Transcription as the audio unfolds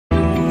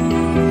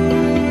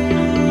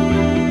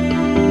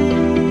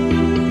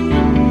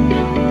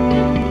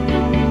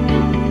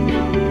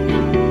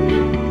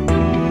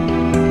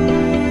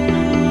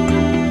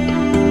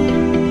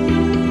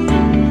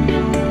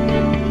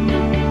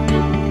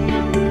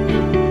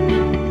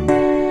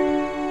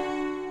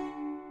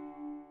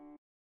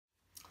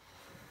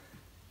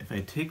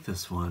take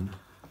this one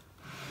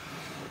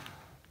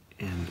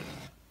and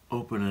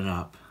open it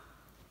up,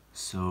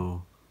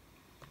 so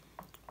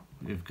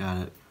we've got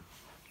it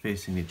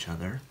facing each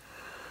other,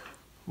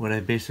 what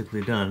I've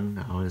basically done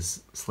now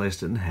is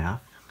sliced it in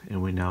half,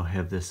 and we now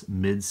have this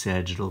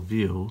mid-sagittal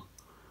view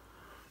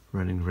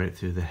running right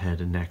through the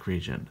head and neck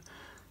region.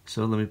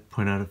 So let me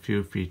point out a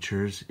few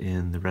features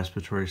in the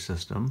respiratory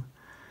system,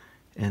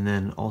 and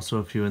then also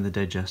a few in the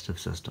digestive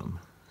system.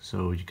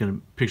 So you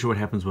can picture what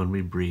happens when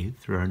we breathe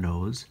through our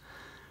nose.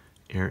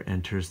 Air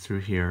enters through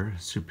here,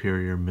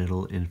 superior,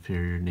 middle,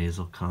 inferior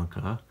nasal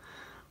concha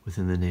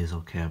within the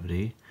nasal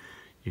cavity.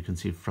 You can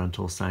see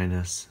frontal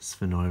sinus,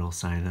 sphenoidal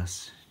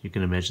sinus. You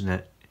can imagine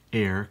that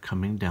air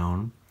coming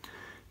down,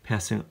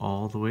 passing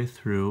all the way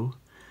through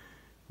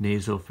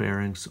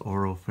nasopharynx,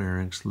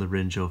 oropharynx,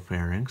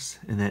 laryngopharynx,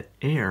 and that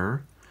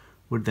air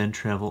would then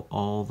travel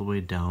all the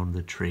way down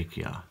the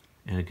trachea.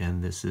 And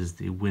again, this is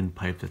the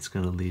windpipe that's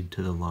going to lead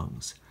to the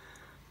lungs.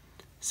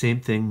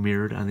 Same thing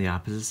mirrored on the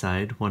opposite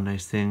side. One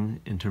nice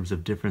thing in terms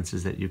of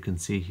differences that you can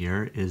see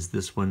here is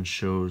this one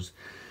shows,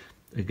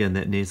 again,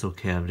 that nasal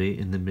cavity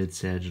in the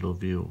mid-sagittal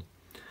view.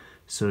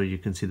 So you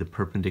can see the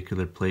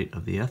perpendicular plate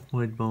of the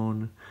ethmoid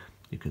bone,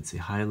 you can see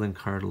hyaline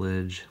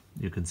cartilage,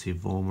 you can see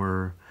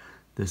vomer.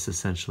 This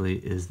essentially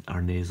is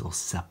our nasal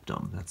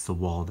septum. That's the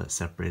wall that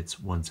separates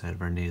one side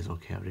of our nasal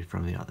cavity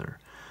from the other.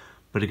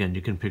 But again,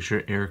 you can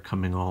picture air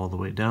coming all the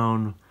way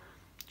down,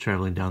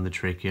 traveling down the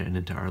trachea and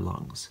into our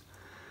lungs.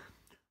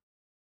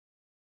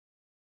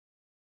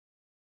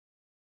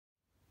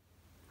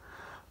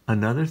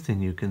 Another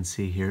thing you can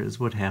see here is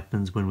what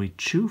happens when we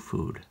chew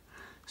food.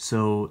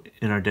 So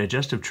in our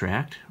digestive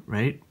tract,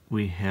 right,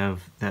 we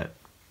have that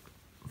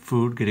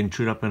food getting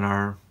chewed up in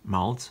our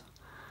mouths,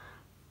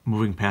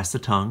 moving past the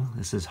tongue.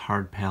 This is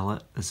hard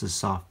palate, this is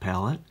soft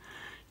palate.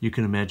 You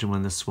can imagine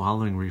when the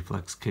swallowing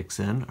reflex kicks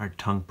in, our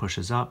tongue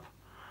pushes up,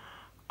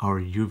 our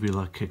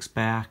uvula kicks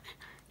back,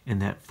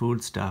 and that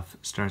food stuff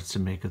starts to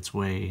make its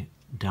way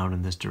down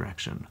in this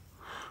direction.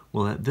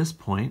 Well, at this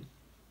point,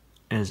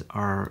 as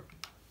our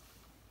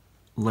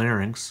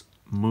larynx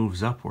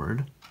moves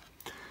upward,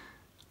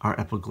 our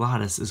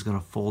epiglottis is going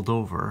to fold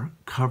over,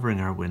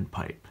 covering our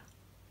windpipe.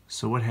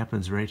 So what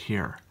happens right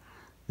here?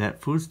 That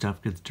food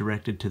stuff gets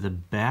directed to the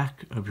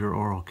back of your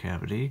oral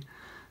cavity,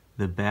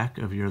 the back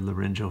of your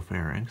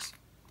laryngopharynx,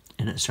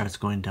 and it starts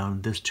going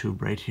down this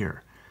tube right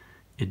here.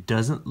 It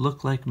doesn't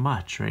look like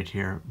much right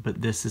here,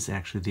 but this is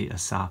actually the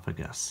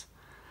esophagus.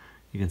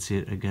 You can see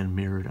it again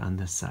mirrored on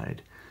this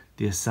side.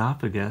 The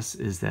esophagus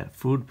is that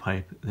food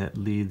pipe that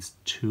leads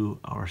to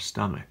our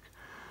stomach.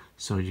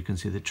 So you can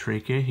see the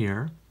trachea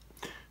here,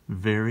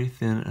 very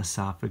thin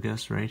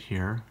esophagus right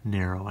here,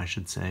 narrow I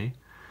should say,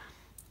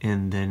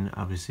 and then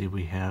obviously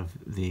we have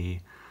the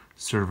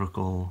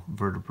cervical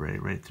vertebrae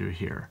right through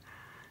here,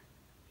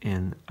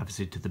 and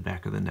obviously to the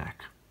back of the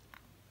neck.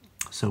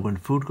 So when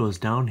food goes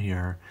down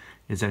here,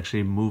 it's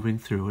actually moving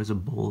through as a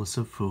bolus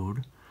of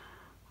food.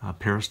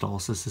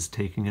 Peristalsis is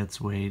taking its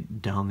way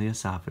down the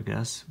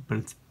esophagus,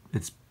 but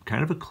it's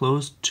kind of a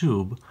closed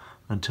tube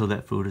until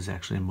that food is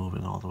actually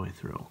moving all the way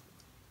through.